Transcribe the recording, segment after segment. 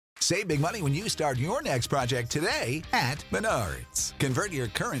Save big money when you start your next project today at Menards. Convert your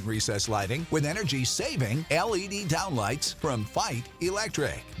current recessed lighting with energy-saving LED downlights from Fight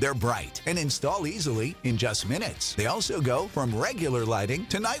Electric. They're bright and install easily in just minutes. They also go from regular lighting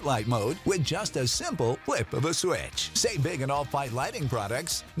to nightlight mode with just a simple flip of a switch. Save big on all Fight lighting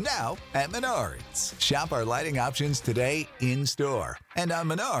products now at Menards. Shop our lighting options today in-store and on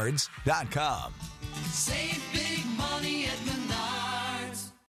Menards.com. Save big money at Menards.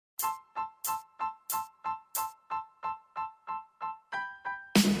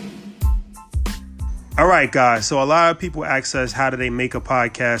 All right, guys. So a lot of people ask us, how do they make a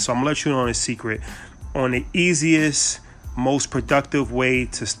podcast? So I'm going to let you know a secret. On the easiest, most productive way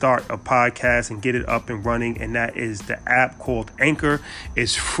to start a podcast and get it up and running, and that is the app called Anchor.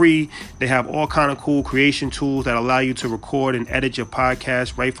 It's free. They have all kind of cool creation tools that allow you to record and edit your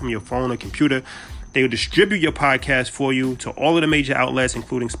podcast right from your phone or computer. They will distribute your podcast for you to all of the major outlets,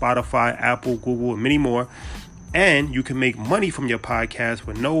 including Spotify, Apple, Google, and many more. And you can make money from your podcast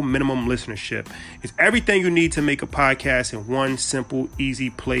with no minimum listenership. It's everything you need to make a podcast in one simple, easy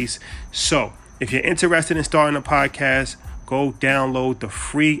place. So if you're interested in starting a podcast, go download the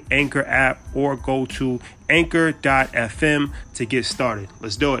free Anchor app or go to anchor.fm to get started.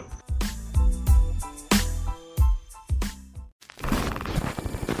 Let's do it.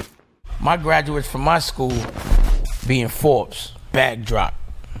 My graduates from my school being Forbes, bag drop.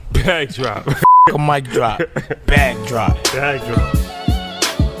 Bag drop. A mic drop. Bag drop. Bag drop.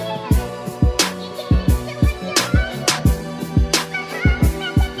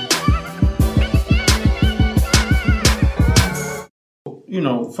 You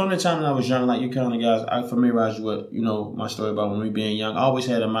know, from the time that I was young, like you kind of guys, I familiarized you with, you know, my story about when we being young. I always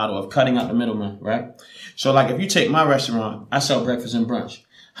had a model of cutting out the middleman, right? So, like, if you take my restaurant, I sell breakfast and brunch.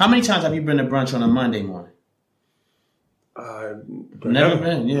 How many times have you been to brunch on a Monday morning? Never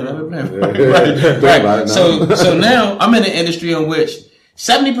been. Yeah, never been. Right. So now I'm in an industry in which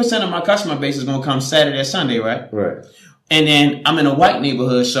 70% of my customer base is going to come Saturday or Sunday, right? Right. And then I'm in a white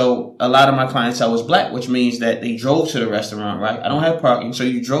neighborhood, so a lot of my clientele was black, which means that they drove to the restaurant, right? I don't have parking, so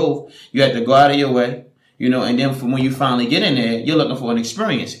you drove. You had to go out of your way, you know, and then from when you finally get in there, you're looking for an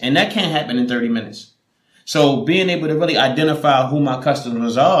experience. And that can't happen in 30 minutes. So being able to really identify who my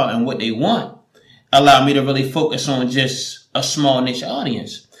customers are and what they want allowed me to really focus on just a small niche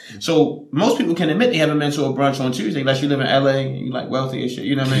audience. So most people can admit they haven't been to a brunch on Tuesday unless you live in LA and you like wealthy and shit.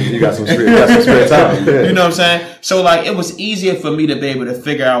 You know what I mean? You got some spare time. Yeah. You know what I'm saying? So like it was easier for me to be able to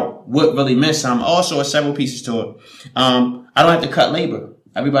figure out what really meant something. Also, several pieces to it. I don't have to cut labor.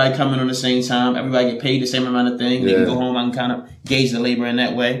 Everybody come in on the same time. Everybody get paid the same amount of thing. They can go home. I can kind of gauge the labor in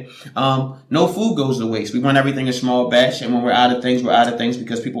that way. No food goes to waste. We run everything in small batch. And when we're out of things, we're out of things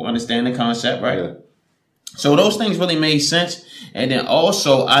because people understand the concept, right? Yeah. So those things really made sense. And then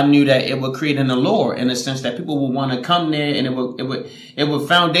also I knew that it would create an allure in the sense that people would want to come there and it would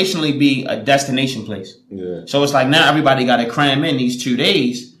foundationally be a destination place. Yeah. So it's like now everybody got to cram in these 2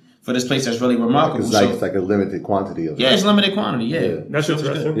 days for this place that's really remarkable. It's like a limited quantity of it. Yeah, it's limited quantity. Yeah. That's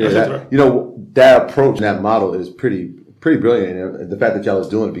interesting. Yeah, you know, that approach and that model is pretty brilliant. And the fact that y'all is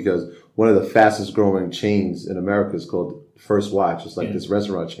doing it, because one of the fastest growing chains in America is called First Watch. It's like this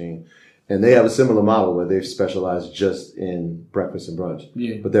restaurant chain. And they have a similar model where they've specialized just in breakfast and brunch.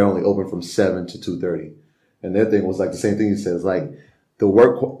 Yeah. But they're only open from 7 to 2:30. And their thing was like the same thing you said. It's like the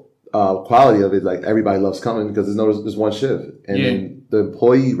work quality of it, like everybody loves coming because there's one shift. And then the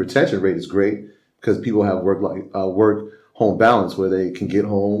employee retention rate is great because people have work home balance where they can get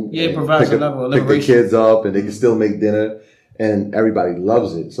home. Yeah, it provides a level of liberation. Pick the kids up and they can still make dinner and everybody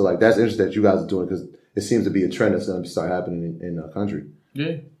loves it. So like that's interesting that you guys are doing because it seems to be a trend that's going to start happening in our country.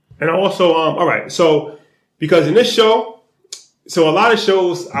 Yeah. And also, all right, so because in this show, so a lot of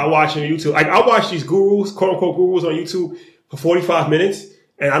shows I watch on YouTube, like I watch these gurus, quote unquote gurus on YouTube for 45 minutes,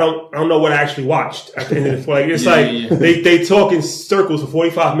 and I don't know what I actually watched at the end of the like it's they talk in circles for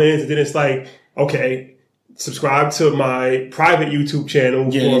 45 minutes, and then it's like, okay, subscribe to my private YouTube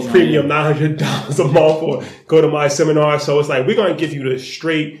channel for a premium $900 a month, or go to my seminar. So it's like we're gonna give you the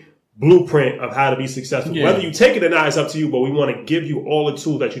straight blueprint of how to be successful. Yeah. Whether you take it or not, it's up to you, but we want to give you all the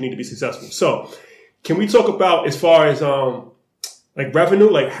tools that you need to be successful. So can we talk about as far as like revenue,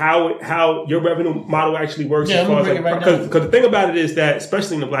 like how your revenue model actually works? Yeah, as far as like, because the thing about it is that,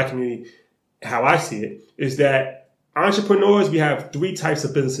 especially in the Black community, how I see it is that entrepreneurs, we have 3 types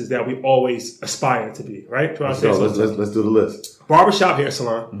of businesses that we always aspire to be, right? Let's do the list. Barbershop, hair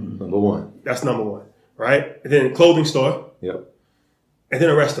salon. Number 1. That's number 1, right? And then clothing store. Yep. And then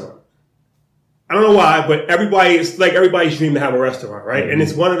a restaurant. I don't know why, but everybody's dream to have a restaurant, right? And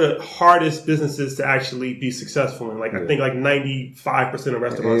it's one of the hardest businesses to actually be successful in. Like, I think like 95% of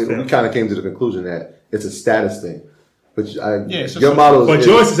restaurants fail. We kind of came to the conclusion that it's a status thing. But your model but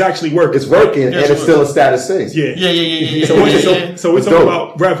yours is actually working. It's working, and it's still a status thing. Yeah. So we're talking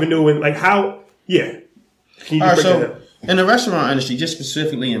about revenue and like how, Can you break that down? In the restaurant industry, just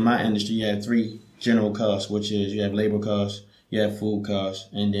specifically in my industry, you have three general costs, which is you have labor costs, you have food costs,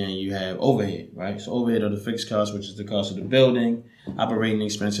 and then you have overhead, right? So overhead are the fixed costs, which is the cost of the building, operating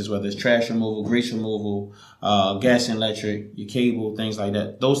expenses, whether it's trash removal, grease removal, gas and electric, your cable, things like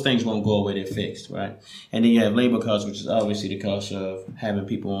that. Those things won't go away, they're fixed, right? And then you have labor costs, which is obviously the cost of having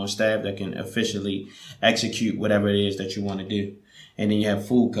people on staff that can efficiently execute whatever it is that you want to do. And then you have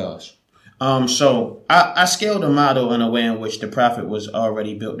food costs. So I scaled the model in a way in which the profit was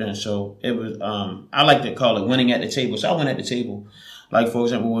already built in. So it was, I like to call it winning at the table. So I win at the table. Like, for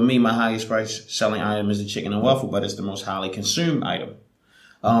example, with me, my highest price selling item is the chicken and waffle, but it's the most highly consumed item.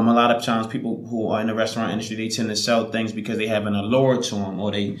 A lot of times people who are in the restaurant industry, they tend to sell things because they have an allure to them,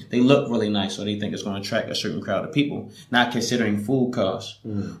 or they look really nice, or they think it's going to attract a certain crowd of people, not considering food costs.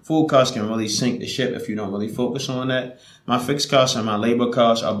 Food costs can really sink the ship if you don't really focus on that. My fixed costs and my labor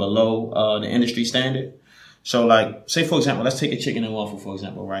costs are below the industry standard. So, like, say, for example, let's take a chicken and waffle, for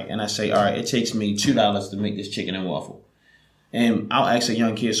example, right? And I say, all right, it takes me $2 to make this chicken and waffle. And I'll ask a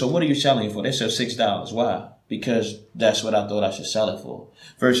young kid, so what are you selling for? They sell $6. Why? Because that's what I thought I should sell it for.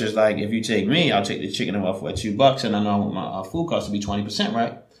 Versus, like, if you take me, I'll take the chicken and waffle at $2, and I know I want my food cost to be 20%,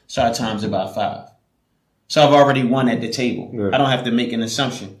 right? So I times it by 5. So I've already won at the table. Yeah. I don't have to make an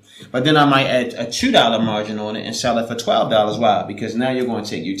assumption. But then I might add a $2 margin on it and sell it for $12. Why? Because now you're going to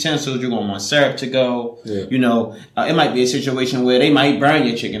take utensils, you're going to want syrup to go. Yeah. You know, it might be a situation where they might burn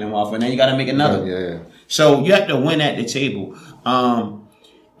your chicken and waffle, and then you got to make another. Yeah. So you have to win at the table.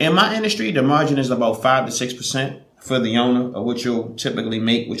 In my industry, the margin is about 5 to 6% for the owner of what you'll typically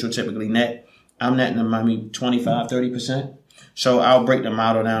make, which you'll typically net. I'm netting them maybe 25, 30%. So I'll break the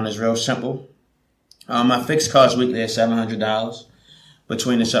model down as real simple. My fixed cost weekly is $700.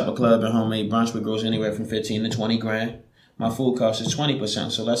 Between the supper club and homemade brunch, which goes anywhere from 15 to 20 grand. My food cost is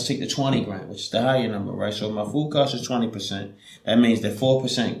 20%. So let's take the 20 grand, which is the higher number, right? So my food cost is 20%. That means that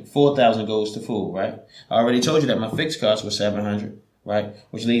 4%, 4,000 goes to food, right? I already told you that my fixed cost was 700, right?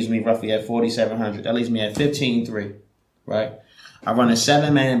 Which leaves me roughly at 4,700. That leaves me at 15,300, right? I run a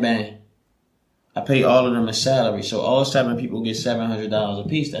 7-man band. I pay all of them a salary. So all 7 people get $700 a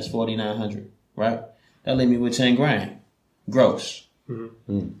piece. That's 4,900, right? That leaves me with 10 grand gross.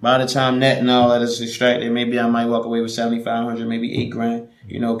 By the time net and all that is extracted, maybe I might walk away with 7,500, maybe 8 grand,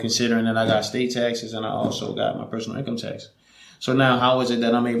 you know, considering that I got state taxes and I also got my personal income tax. So now how is it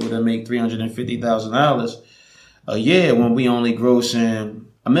that I'm able to make $350,000 a year when we only gross in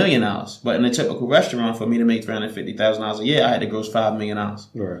 $1 million? But in a typical restaurant, for me to make $350,000 a year, I had to gross $5 million.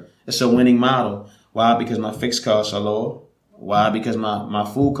 Right. It's a winning model. Why? Because my fixed costs are lower. Why? Because my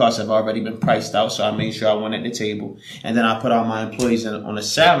food costs have already been priced out, so I made sure I went at the table. And then I put all my employees on a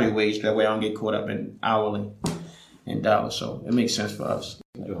salary wage, that way I don't get caught up in hourly and dollars. So it makes sense for us,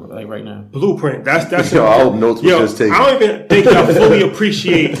 like right now. Blueprint. That's I hope notes were just taken. I don't even think y'all fully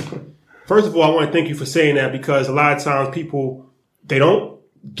appreciate. First of all, I want to thank you for saying that, because a lot of times people, they don't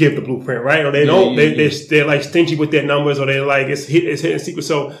give the blueprint, right? Or they don't. They're like stingy with their numbers, or they're like it's hidden secret.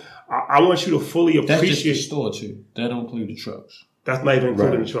 So I want you to fully appreciate. That's just the store too. That don't include the trucks. That's not even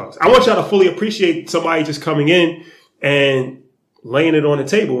including the trucks. I want y'all to fully appreciate somebody just coming in and laying it on the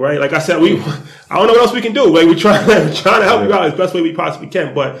table, right? Like I said, I don't know what else we can do. Like we're trying to help you out as best way we possibly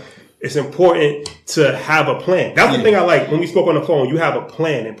can, but it's important to have a plan. That's the thing I like when we spoke on the phone. You have a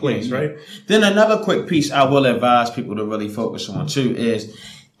plan in place, right? Then another quick piece I will advise people to really focus on too is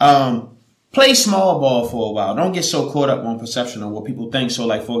play small ball for a while. Don't get so caught up on perception of what people think. So,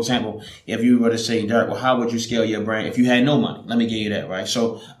 like, for example, if you were to say, Derek, well, how would you scale your brand if you had no money? Let me give you that, right?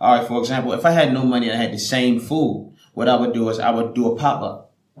 So, all right, for example, if I had no money and I had the same food, what I would do is I would do a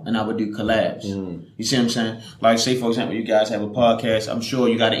pop-up and I would do collabs. You see what I'm saying? Like, say, for example, you guys have a podcast. I'm sure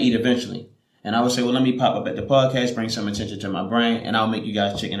you got to eat eventually. And I would say, well, let me pop up at the podcast, bring some attention to my brand, and I'll make you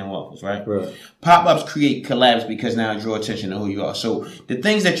guys chicken and waffles, right? Pop-ups create collabs because now I draw attention to who you are. So the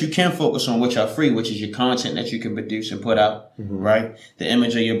things that you can focus on, which are free, which is your content that you can produce and put out, right? The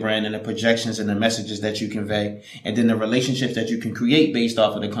image of your brand and the projections and the messages that you convey, and then the relationships that you can create based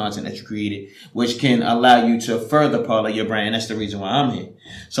off of the content that you created, which can allow you to further parlay your brand. And that's the reason why I'm here.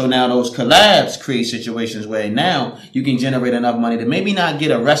 So now those collabs create situations where now you can generate enough money to maybe not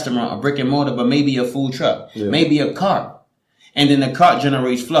get a restaurant, a brick and mortar, but maybe a food truck, maybe a cart. And then the cart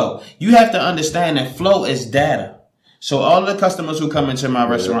generates flow. You have to understand that flow is data. So all the customers who come into my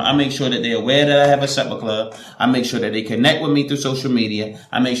restaurant, I make sure that they're aware that I have a supper club. I make sure that they connect with me through social media.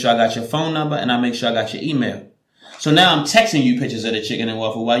 I make sure I got your phone number, and I make sure I got your email. So now I'm texting you pictures of the chicken and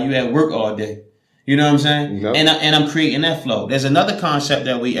waffle while you at work all day. You know what I'm saying? Yep. And I'm creating that flow. There's another concept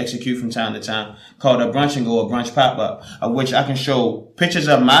that we execute from time to time called a brunch and go, a brunch pop-up, of which I can show pictures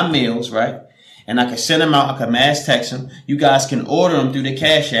of my meals, right? And I can send them out. I can mass text them. You guys can order them through the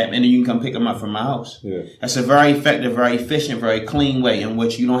Cash App, and then you can come pick them up from my house. Yeah. That's a very effective, very efficient, very clean way in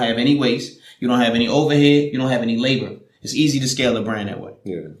which you don't have any waste. You don't have any overhead. You don't have any labor. It's easy to scale a brand that way.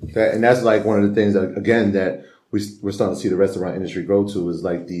 Yeah. And that's like one of the things that, again, that we're starting to see the restaurant industry grow to is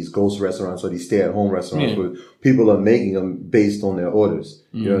like these ghost restaurants or these stay-at-home restaurants where people are making them based on their orders.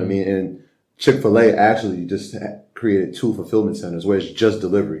 You know what I mean? And Chick-fil-A actually just created 2 fulfillment centers where it's just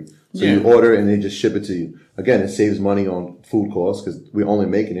delivery. So you order and they just ship it to you. Again, it saves money on food costs because we're only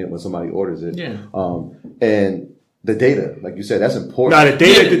making it when somebody orders it. Yeah. And the data, like you said, that's important. Now the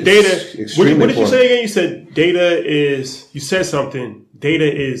data. Extremely What did you important. say again? You said data is. You said something.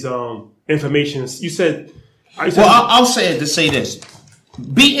 Data is information. You said. I'll say it to say this.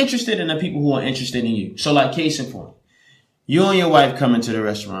 Be interested in the people who are interested in you. So like case in point. You and your wife come into the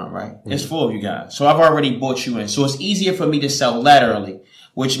restaurant, right? It's 4 of you guys. So I've already brought you in. So it's easier for me to sell laterally,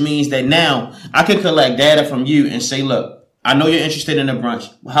 which means that now I can collect data from you and say, look, I know you're interested in a brunch.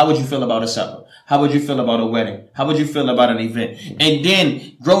 How would you feel about a supper? How would you feel about a wedding? How would you feel about an event? And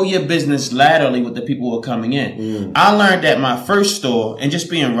then grow your business laterally with the people who are coming in. I learned that my first store, and just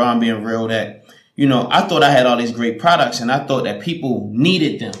being raw and being real, that, you know, I thought I had all these great products and I thought that people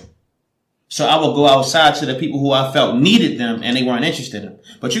needed them. So I would go outside to the people who I felt needed them and they weren't interested in them.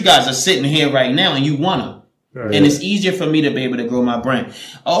 But you guys are sitting here right now and you want them. Right. And it's easier for me to be able to grow my brand.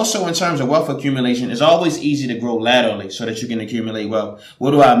 Also, in terms of wealth accumulation, it's always easy to grow laterally so that you can accumulate wealth.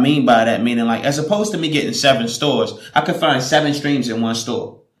 What do I mean by that? Meaning, like, as opposed to me getting 7 stores, I could find 7 streams in one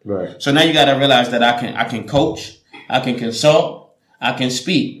store. Right. So now you got to realize that I can coach, I can consult, I can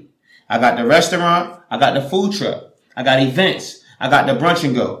speak. I got the restaurant, I got the food truck, I got events. I got the brunch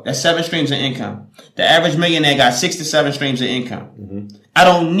and go. That's 7 streams of income. The average millionaire got 6 to 7 streams of income. Mm-hmm. I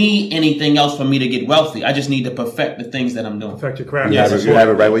don't need anything else for me to get wealthy. I just need to perfect the things that I'm doing. Perfect your craft. You have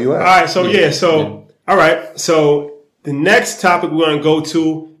it right where you are. All right. So, all right. So the next topic we're going to go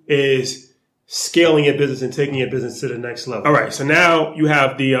to is scaling your business and taking your business to the next level. All right. So now you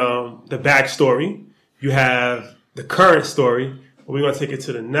have the backstory. You have the current story. But we're going to take it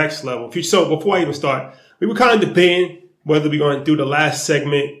to the next level. So before I even start, we were kind of debating whether we're going to do the last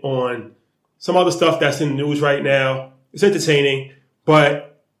segment on some other stuff that's in the news right now. It's entertaining,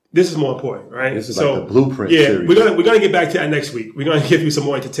 but this is more important, right? This is like the blueprint series. We're gonna get back to that next week. We're gonna give you some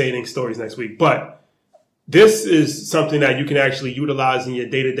more entertaining stories next week. But this is something that you can actually utilize in your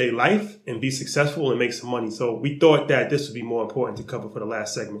day-to-day life and be successful and make some money. So we thought that this would be more important to cover for the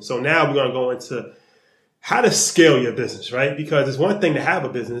last segment. So now we're gonna go into how to scale your business, right? Because it's one thing to have a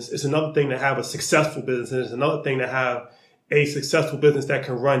business. It's another thing to have a successful business. And it's another thing to have a successful business that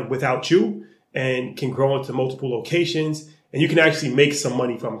can run without you and can grow into multiple locations. And you can actually make some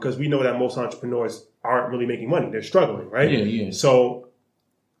money from it, because we know that most entrepreneurs aren't really making money. They're struggling, right? Yeah. So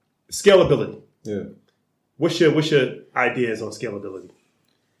scalability. Yeah. What's your ideas on scalability?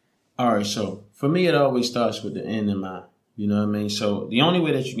 All right. So for me, it always starts with the end in mind. You know what I mean? So the only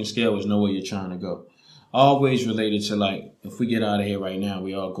way that you can scale is know where you're trying to go. Always related to, like, if we get out of here right now,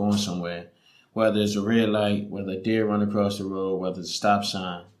 we all going somewhere. Whether it's a red light, whether a deer run across the road, whether it's a stop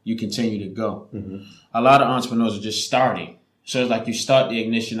sign, you continue to go. Mm-hmm. A lot of entrepreneurs are just starting. So it's like you start the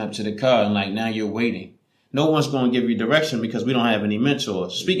ignition up to the car and, like, now you're waiting. No one's going to give you direction because we don't have any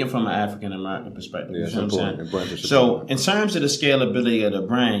mentors. Speaking from an African-American perspective. Yeah, you know what I'm saying? So in terms of the scalability of the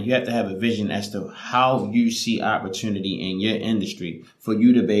brand, you have to have a vision as to how you see opportunity in your industry for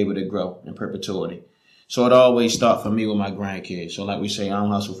you to be able to grow in perpetuity. So it always starts for me with my grandkids. So like we say, I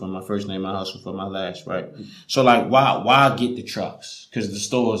don't hustle for my first name, I hustle for my last, right? So like, why get the trucks? Because the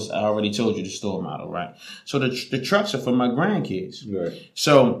stores, I already told you the store model, right? So the trucks are for my grandkids. Right.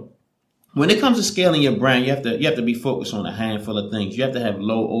 So when it comes to scaling your brand, you have to be focused on a handful of things. You have to have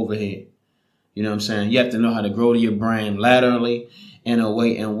low overhead. You know what I'm saying? You have to know how to grow to your brand laterally in a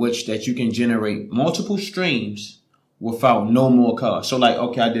way in which that you can generate multiple streams without no more cost. So like,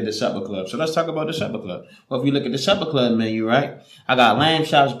 okay, I did the supper club. So let's talk about the supper club. Well, if you look at the supper club menu, right? I got lamb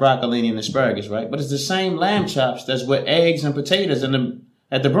chops, broccoli, and asparagus, right? But it's the same lamb chops that's with eggs and potatoes at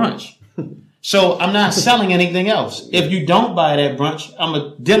the brunch. So I'm not selling anything else. If you don't buy that brunch, I'm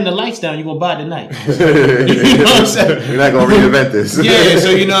going to dim the lights down. You're going to buy it tonight. You know what I'm saying? You're not going to reinvent this. Yeah. So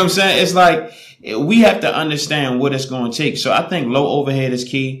you know what I'm saying? It's like, we have to understand what it's going to take. So I think low overhead is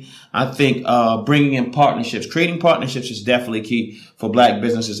key. I think bringing in partnerships, creating partnerships is definitely key for black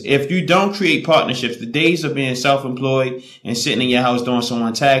businesses. If you don't create partnerships, the days of being self-employed and sitting in your house doing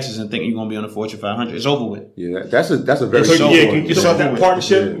someone's taxes and thinking you're going to be on the Fortune 500 is over with. Yeah, that's a very So good can point. you talk about that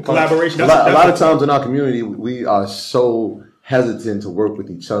partnership and collaboration? A lot of times in our community, we are so hesitant to work with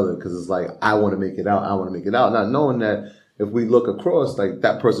each other because it's like, I want to make it out, not knowing that if we look across, like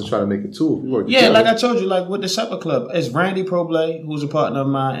that person's trying to make it too. If we work together. Like I told you, like with the Supper Club, it's Randy Problay, who's a partner of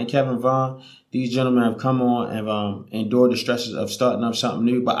mine, and Kevin Vaughn. These gentlemen have come on and endured the stresses of starting up something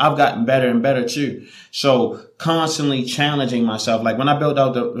new, but I've gotten better and better too. So constantly challenging myself. Like when I built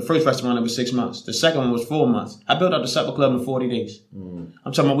out the first restaurant, it was 6 months. The second one was 4 months. I built out the Supper Club in 40 days.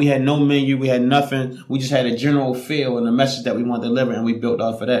 I'm talking about we had no menu, we had nothing. We just had a general feel and a message that we wanted to deliver, and we built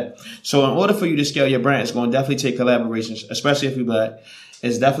off of that. So in order for you to scale your brand, it's going to definitely take collaborations, especially if you're black.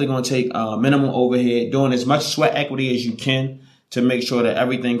 It's definitely going to take minimal overhead, doing as much sweat equity as you can to make sure that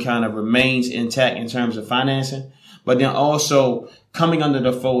everything kind of remains intact in terms of financing. But then also coming under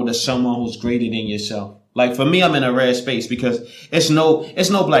the fold of someone who's greater than yourself. Like for me, I'm in a rare space because it's no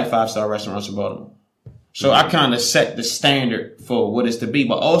black 5-star restaurants in Baltimore. So I kind of set the standard for what it's to be,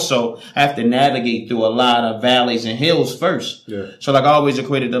 but also I have to navigate through a lot of valleys and hills first. Yeah. So like I always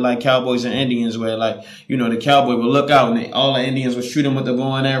equated to like cowboys and Indians where like, you know, the cowboy would look out and all the Indians would shoot him with the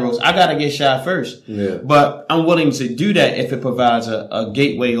bow and arrows. I got to get shot first. Yeah. But I'm willing to do that if it provides a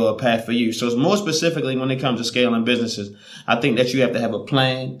gateway or a path for you. So it's more specifically when it comes to scaling businesses, I think that you have to have a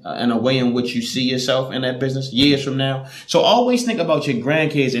plan and a way in which you see yourself in that business years from now. So always think about your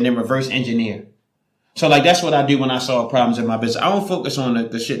grandkids and then reverse engineer. So like that's what I do when I solve problems in my business. I don't focus on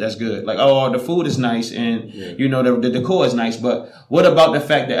the shit that's good. Like, oh, the food is nice and you know the decor is nice, but what about the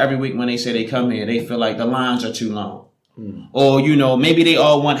fact that every week when they say they come here, they feel like the lines are too long, or you know maybe they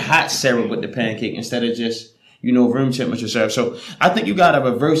all want hot syrup with the pancake instead of just room temperature syrup. So I think you got to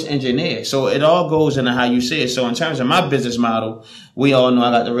reverse engineer. So it all goes into how you see it. So in terms of my business model, we all know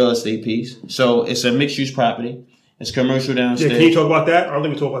I got the real estate piece. So it's a mixed use property. It's commercial downstairs. Yeah, can you talk about that? I don't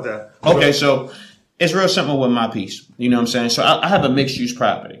think we talk about that. Okay, so it's real simple with my piece. You know what I'm saying? So I have a mixed-use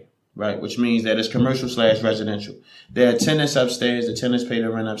property, right? Which means that it's commercial/residential. There are tenants upstairs. The tenants pay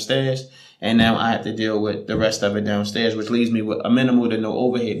the rent upstairs. And now I have to deal with the rest of it downstairs, which leaves me with a minimal to no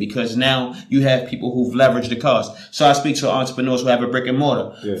overhead because now you have people who've leveraged the cost. So I speak to entrepreneurs who have a brick and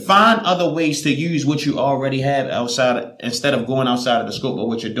mortar. Yeah. Find other ways to use what you already have outside instead of going outside of the scope of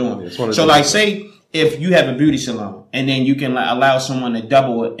what you're doing. Yeah, so like say if you have a beauty salon and then you can allow someone to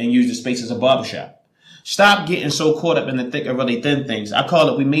double it and use the space as a barbershop. Stop getting so caught up in the thick of really thin things. I call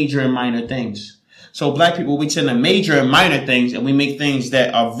it we major in minor things. So black people, we tend to major in minor things and we make things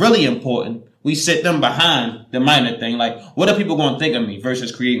that are really important. We sit them behind the minor thing. Like, what are people going to think of me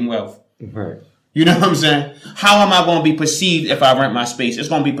versus creating wealth? Right. You know what I'm saying? How am I going to be perceived if I rent my space? It's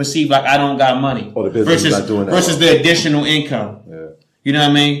going to be perceived like I don't got money. Or the business is not doing that. Versus the additional income. Yeah. You know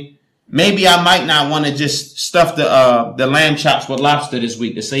what I mean? Maybe I might not want to just stuff the lamb chops with lobster this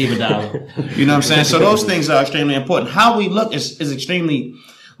week to save $1. You know what I'm saying? So those things are extremely important. How we look is extremely,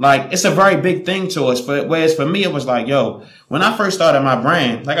 like, it's a very big thing to us. Whereas for me, it was like, yo, when I first started my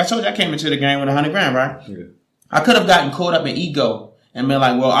brand, like I told you, I came into the game with $100 grand, right? Yeah. I could have gotten caught up in ego and been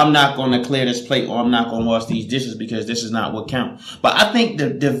like, well, I'm not going to clear this plate or I'm not going to wash these dishes because this is not what counts. But I think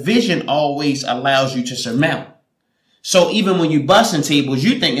the vision always allows you to surmount. So even when you busting tables,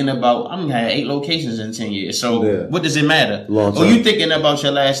 you thinking about, I'm going to have 8 locations in 10 years. So what does it matter? Or you thinking about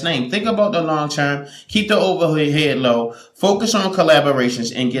your last name. Think about the long term. Keep the overhead low. Focus on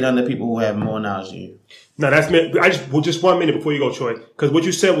collaborations and get under people who have more knowledge than you. No, that's me. Just 1 minute before you go, Troy, because what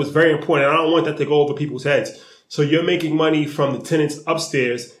you said was very important. I don't want that to go over people's heads. So you're making money from the tenants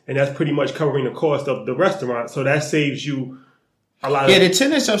upstairs, and that's pretty much covering the cost of the restaurant. So that saves you a lot. Yeah, the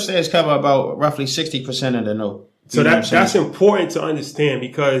tenants upstairs cover about roughly 60% of the note. So that's important to understand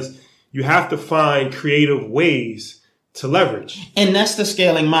because you have to find creative ways to leverage. And that's the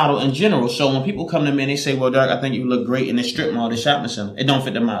scaling model in general. So when people come to me and they say, well, Doug, I think you look great in the strip mall, the shopping center, it don't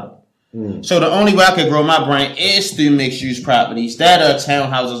fit the model. So the only way I could grow my brand is through mixed-use properties that are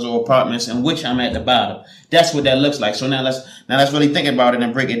townhouses or apartments in which I'm at the bottom. That's what that looks like. So now let's really think about it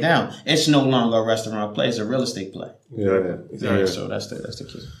and break it down. It's no longer a restaurant play; it's a real estate play. Yeah. So that's the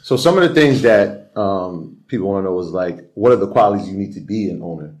key. So some of the things that people want to know is like, what are the qualities you need to be an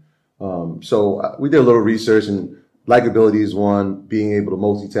owner? So we did a little research, and likability is one. Being able to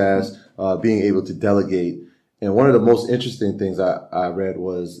multitask, being able to delegate. And one of the most interesting things I read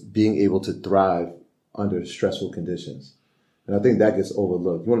was being able to thrive under stressful conditions. And I think that gets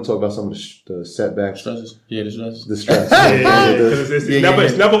overlooked. You want to talk about some of the setbacks? Stresses. Yeah, the stresses. The stress. Because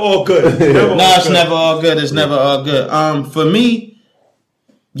it's never all good. It's never all good. It's never all good. For me,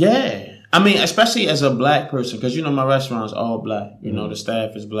 yeah. I mean, especially as a black person, because, you know, my restaurant's all black. You know, the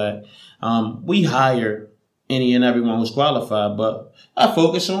staff is black. We hire any and everyone who's qualified, but I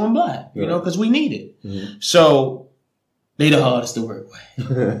focus on black, you know, because we need it. So they the hardest to work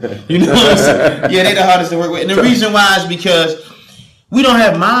with. You know what I'm saying? Yeah, they the hardest to work with. And the reason why is because we don't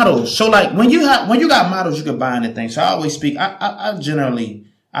have models. So like when you got models, you can buy anything. So I always speak.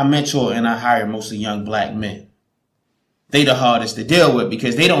 I mentor and I hire mostly young black men. They the hardest to deal with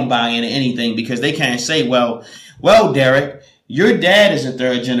because they don't buy into anything because they can't say, well, Derek, your dad is a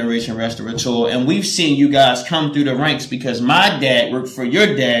third generation restaurateur and we've seen you guys come through the ranks because my dad worked for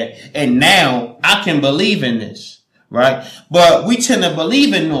your dad and now I can believe in this, right? But we tend to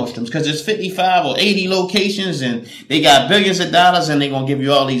believe in Nordstrom's because it's 55 or 80 locations and they got billions of dollars and they're going to give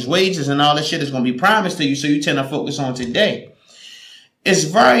you all these wages and all this shit is going to be promised to you. So you tend to focus on today. It's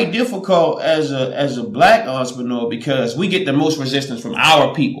very difficult as a black entrepreneur because we get the most resistance from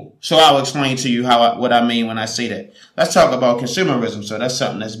our people. So I'll explain to you what I mean when I say that. Let's talk about consumerism. So that's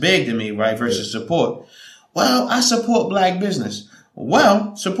something that's big to me, right? Versus support. Well, I support black business.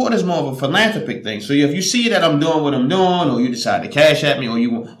 Well, support is more of a philanthropic thing. So if you see that I'm doing what I'm doing, or you decide to cash at me, or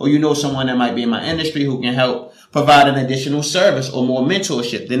you know someone that might be in my industry who can help provide an additional service or more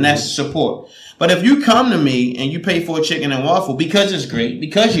mentorship, then that's support. But if you come to me and you pay for a chicken and waffle because it's great,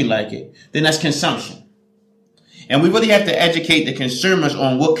 because you like it, then that's consumption. And we really have to educate the consumers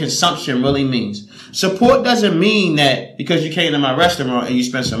on what consumption really means. Support doesn't mean that because you came to my restaurant and you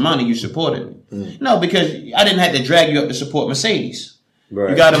spent some money, you supported me. No, because I didn't have to drag you up to support Mercedes. Right.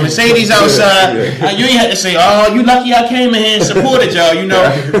 You got a Mercedes outside. You ain't had to say, oh, you lucky I came in here and supported y'all, you know.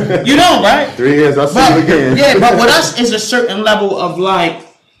 You don't, right? 3 years, I'll see you again. Yeah, but with us is a certain level of like,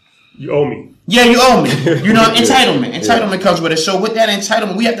 you owe me. Yeah, you owe me. You know, entitlement. Entitlement comes with it. So with that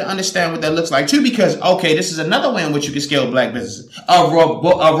entitlement, we have to understand what that looks like too, because, okay, this is another way in which you can scale black businesses. A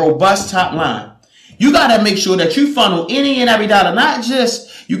robust top line. You got to make sure that you funnel any and every dollar, not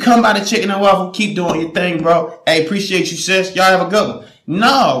just you come by the chicken and waffle, keep doing your thing, bro. Hey, appreciate you, sis. Y'all have a good one.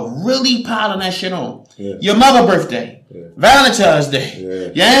 No, really piling that shit on. Yeah. Your mother's birthday, Valentine's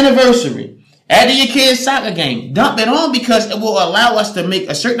Day, your anniversary. After your kid's soccer game, dump it on because it will allow us to make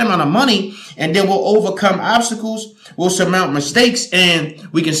a certain amount of money and then we'll overcome obstacles, we'll surmount mistakes, and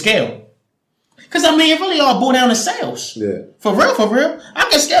we can scale. Because, I mean, it really all boils down to sales. Yeah. For real. I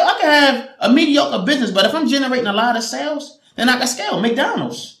can scale. I can have a mediocre business, but if I'm generating a lot of sales, then I can scale.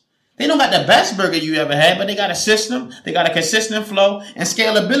 McDonald's. They don't got the best burger you ever had, but they got a system, they got a consistent flow, and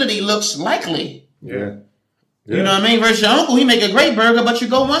scalability looks likely. Yeah. You know what I mean? Versus your uncle, he make a great burger, but you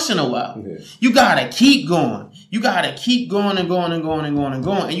go once in a while. Yeah. You gotta keep going. You gotta keep going and going and going and going and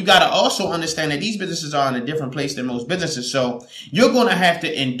going. And you gotta also understand that these businesses are in a different place than most businesses. So you're gonna have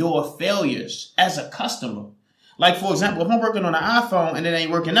to endure failures as a customer. Like, for example, if I'm working on an iPhone and it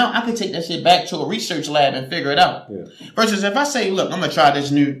ain't working out, I can take that shit back to a research lab and figure it out. Yeah. Versus if I say, look, I'm gonna try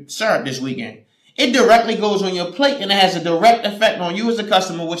this new syrup this weekend. It directly goes on your plate and it has a direct effect on you as a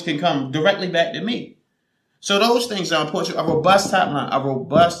customer, which can come directly back to me. So those things are important. A robust top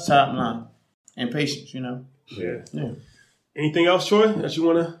line, and patience. You know. Yeah. Anything else, Troy, that you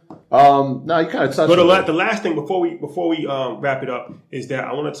want to? No, you kind of touched. But the last thing before we wrap it up is that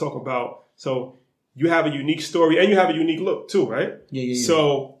I want to talk about. So you have a unique story and you have a unique look too, right? Yeah.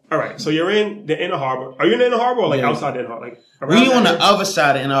 So all right. So you're in the Inner Harbor. Are you in the Inner Harbor or like outside the Inner Harbor? Like we on the other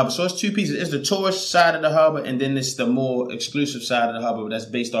side of the Inner Harbor. So it's two pieces. It's the tourist side of the harbor, and then it's the more exclusive side of the harbor that's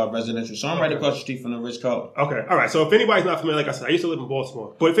based off residential. So I'm right across the street from the Ritz-Carlton. Okay. All right. So if anybody's not familiar, like I said, I used to live in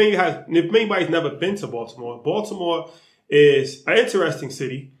Baltimore. But if anybody's never been to Baltimore is an interesting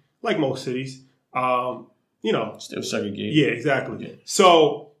city, like most cities. You know, still segregated. Yeah, exactly. Yeah.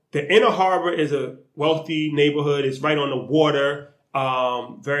 So the Inner Harbor is a wealthy neighborhood. It's right on the water.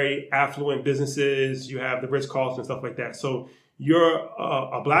 Very affluent businesses. You have the Ritz-Carlton and stuff like that. So you're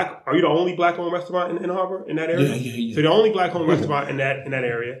are you the only black-owned restaurant in Inner Harbor in that area? Yeah. So the only black-owned restaurant in that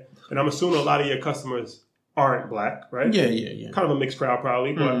area. And I'm assuming a lot of your customers aren't black, right? Yeah. Kind of a mixed crowd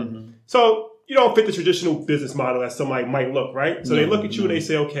probably. But so you don't fit the traditional business model that somebody might look, right? So they look at you and they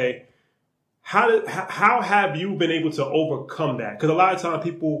say, okay, how have you been able to overcome that? Because a lot of times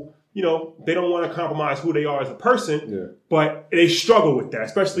people, you know, they don't want to compromise who they are as a person, but they struggle with that,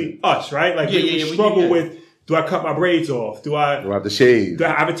 especially us, right? Like we struggle with, do I cut my braids off? Do I have to shave? Do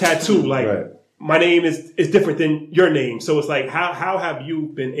I have a tattoo? Like my name is different than your name. So it's like, how have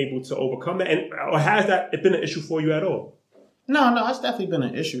you been able to overcome that? And or has that been an issue for you at all? No, it's definitely been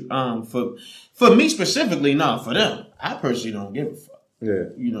an issue. For me specifically, not for them. I personally don't give a fuck. Yeah.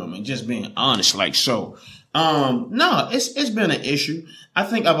 You know what I mean? Just being honest, like so. No, it's been an issue. I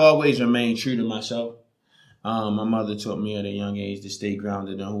think I've always remained true to myself. My mother taught me at a young age to stay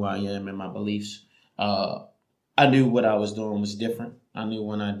grounded in who I am and my beliefs. I knew what I was doing was different. I knew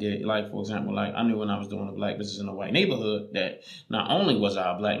when I did, like, for example, like, I knew when I was doing a black business in a white neighborhood that not only was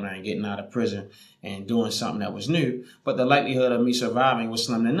I a black man getting out of prison and doing something that was new, but the likelihood of me surviving was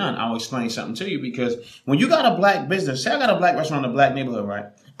slim to none. I'll explain something to you because when you got a black business, say I got a black restaurant in a black neighborhood, right?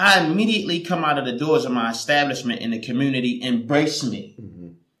 I immediately come out of the doors of my establishment and the community embrace me.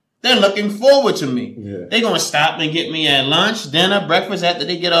 They're looking forward to me. Yeah. They're going to stop and get me at lunch, dinner, breakfast after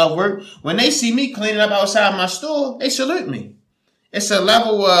they get off work. When they see me cleaning up outside my store, they salute me. It's a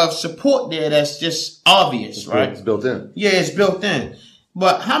level of support there that's just obvious, right? It's built in. Yeah, it's built in.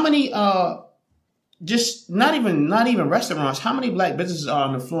 But how many, just not even restaurants, how many black businesses are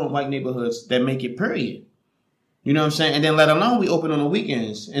in affluent white neighborhoods that make it, period? You know what I'm saying? And then let alone we open on the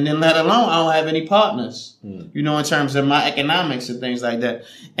weekends. And then let alone I don't have any partners, you know, in terms of my economics and things like that.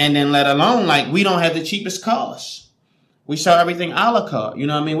 And then let alone, like, we don't have the cheapest costs. We sell everything a la carte. You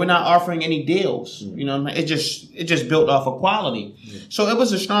know what I mean? We're not offering any deals. You know what I mean? It just built off of quality. So it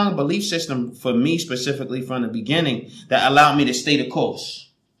was a strong belief system for me specifically from the beginning that allowed me to stay the course.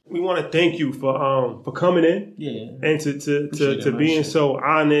 We want to thank you for coming in, and to being so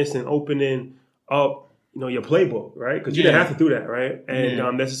honest and opening up, you know, your playbook, right? Because you didn't have to do that, right?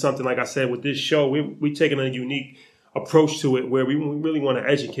 And this is something, like I said, with this show, we're taking a unique approach to it where we really want to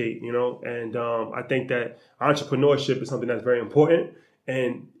educate, you know, and I think that entrepreneurship is something that's very important.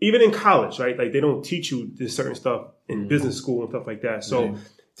 And even in college, right? Like, they don't teach you this certain stuff in business school and stuff like that. So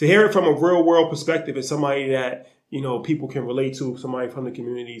to hear it from a real world perspective as somebody that, you know, people can relate to, somebody from the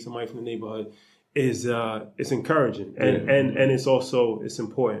community, somebody from the neighborhood, is it's encouraging and it's also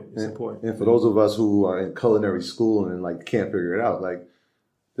important. It's important. And for those of us who are in culinary school and like can't figure it out, like,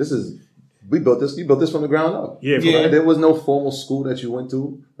 you built this from the ground up. Yeah. There was no formal school that you went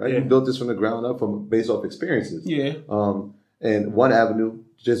to, right? Yeah. You built this from the ground up based off experiences. Yeah. And one avenue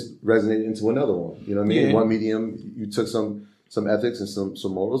just resonated into another one. You know what I mean? In one medium, you took some ethics and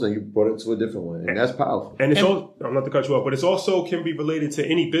some morals, and you brought it to a different one, and that's powerful. And it's also, I'm not to cut you off, but it's also can be related to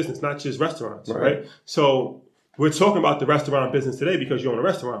any business, not just restaurants, right? So we're talking about the restaurant business today because you own a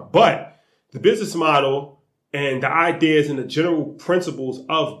restaurant, but the business model and the ideas and the general principles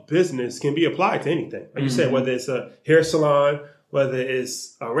of business can be applied to anything. Like you said, whether it's a hair salon, whether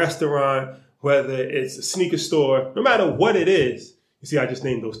it's a restaurant, whether it's a sneaker store, no matter what it is. You see, I just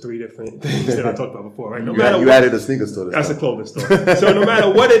named those three different things that I talked about before, right? You added a sneaker store. That's a clothing store. So no matter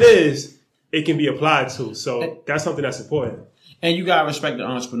what it is, it can be applied to. So that's something that's important. And you gotta respect the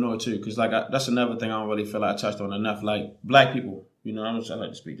entrepreneur too, because like that's another thing I don't really feel like I touched on enough. Like, black people, you know, I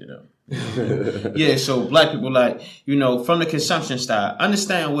like to speak to them. Yeah, so black people, like, you know, from the consumption style,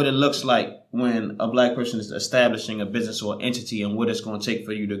 understand what it looks like when a black person is establishing a business or entity and what it's going to take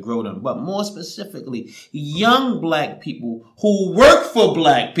for you to grow them. But more specifically, young black people who work for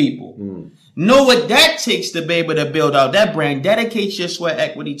black people know what that takes to be able to build out that brand. Dedicate your sweat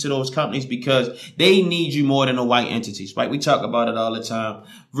equity to those companies because they need you more than the white entities, right? We talk about it all the time.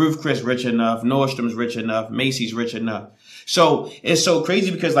 Ruth Chris rich enough, Nordstrom's rich enough, Macy's rich enough. So it's so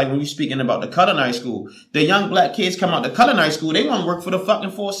crazy because, like, when you're speaking about the culinary school, the young black kids come out the culinary school, they want to work for the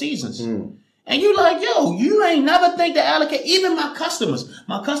fucking Four Seasons. And you like, yo, you ain't never think to allocate, even my customers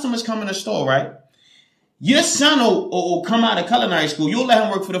come in the store, right? Your son will come out of culinary school, you'll let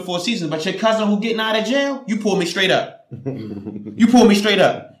him work for the Four Seasons, but your cousin who getting out of jail, you pull me straight up.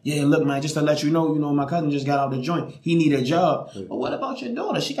 Yeah, look, man, just to let you know, my cousin just got out the joint. He need a job. But what about your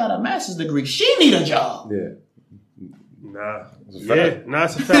daughter? She got a master's degree. She need a job. Yeah. It's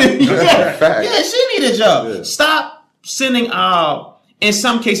a fact. Yeah, she need a job. Yeah. Stop sending in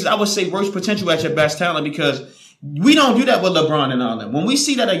some cases, I would say worst potential at your best talent, because we don't do that with LeBron and all that. When we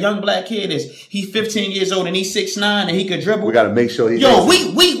see that a young black kid he's 15 years old and he's 6'9" and he could dribble, we got to make sure he. Yo,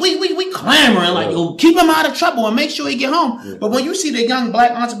 we clamoring like, yo, keep him out of trouble and make sure he get home. Yeah. But when you see the young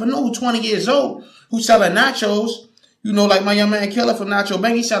black entrepreneur who's 20 years old who's selling nachos, you know, like my young man Killer from Nacho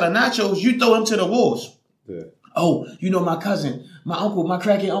Bang, he's selling nachos. You throw him to the wolves. Yeah. Oh, you know, my cousin, my uncle, my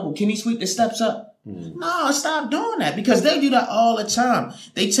crackhead uncle, can he sweep the steps up? No, stop doing that, because they do that all the time.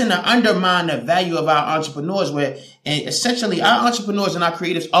 They tend to undermine the value of our entrepreneurs, and essentially our entrepreneurs and our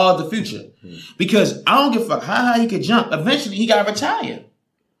creatives are the future. Because I don't give a fuck how high he could jump. Eventually he got to retire.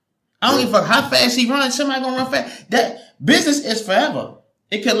 I don't give a fuck how fast he runs. Somebody gonna run fast. That business is forever.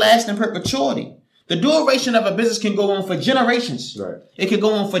 It could last in perpetuity. The duration of a business can go on for generations. Right. It could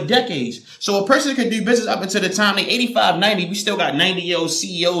go on for decades. So a person could do business up until the time they 85, 90. We still got 90-year-old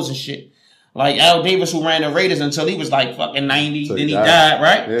CEOs and shit. Like Al Davis, who ran the Raiders until he was like fucking 90. So then he died,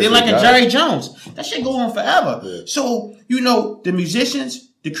 right? Yeah, then like a Jerry Jones. That shit go on forever. Yeah. So, the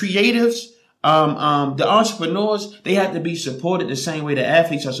musicians, the creatives, the entrepreneurs, they have to be supported the same way the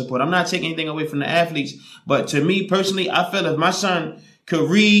athletes are supported. I'm not taking anything away from the athletes, but to me personally, I feel if my son could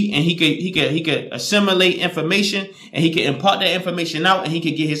read and he could assimilate information and he could impart that information out and he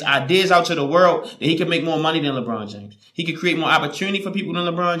could get his ideas out to the world, then he could make more money than LeBron James. He could create more opportunity for people than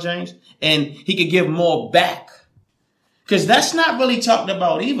LeBron James, and he could give more back. Because that's not really talked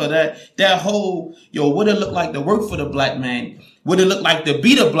about either. That whole, what it look like to work for the black man? What it look like to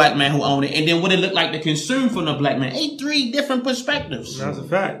be the black man who owned it? And then what it look like to consume from the black man? 3 different perspectives. That's a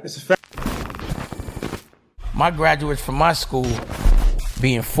fact. It's a fact. My graduates from my school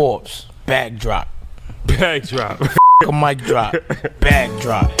being Forbes, bag drop. Bag drop. A mic drop. Bag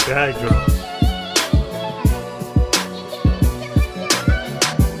drop. Bag drop.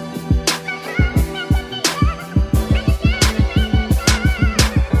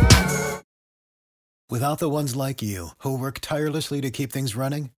 Without the ones like you, who work tirelessly to keep things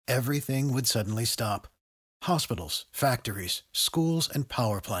running, everything would suddenly stop. Hospitals, factories, schools, and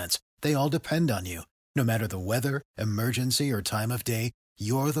power plants, they all depend on you. No matter the weather, emergency, or time of day,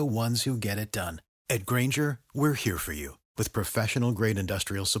 you're the ones who get it done. At Grainger, we're here for you with professional-grade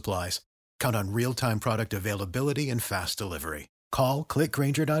industrial supplies. Count on real-time product availability and fast delivery. Call, click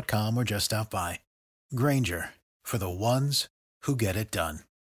Grainger.com, or just stop by. Grainger, for the ones who get it done.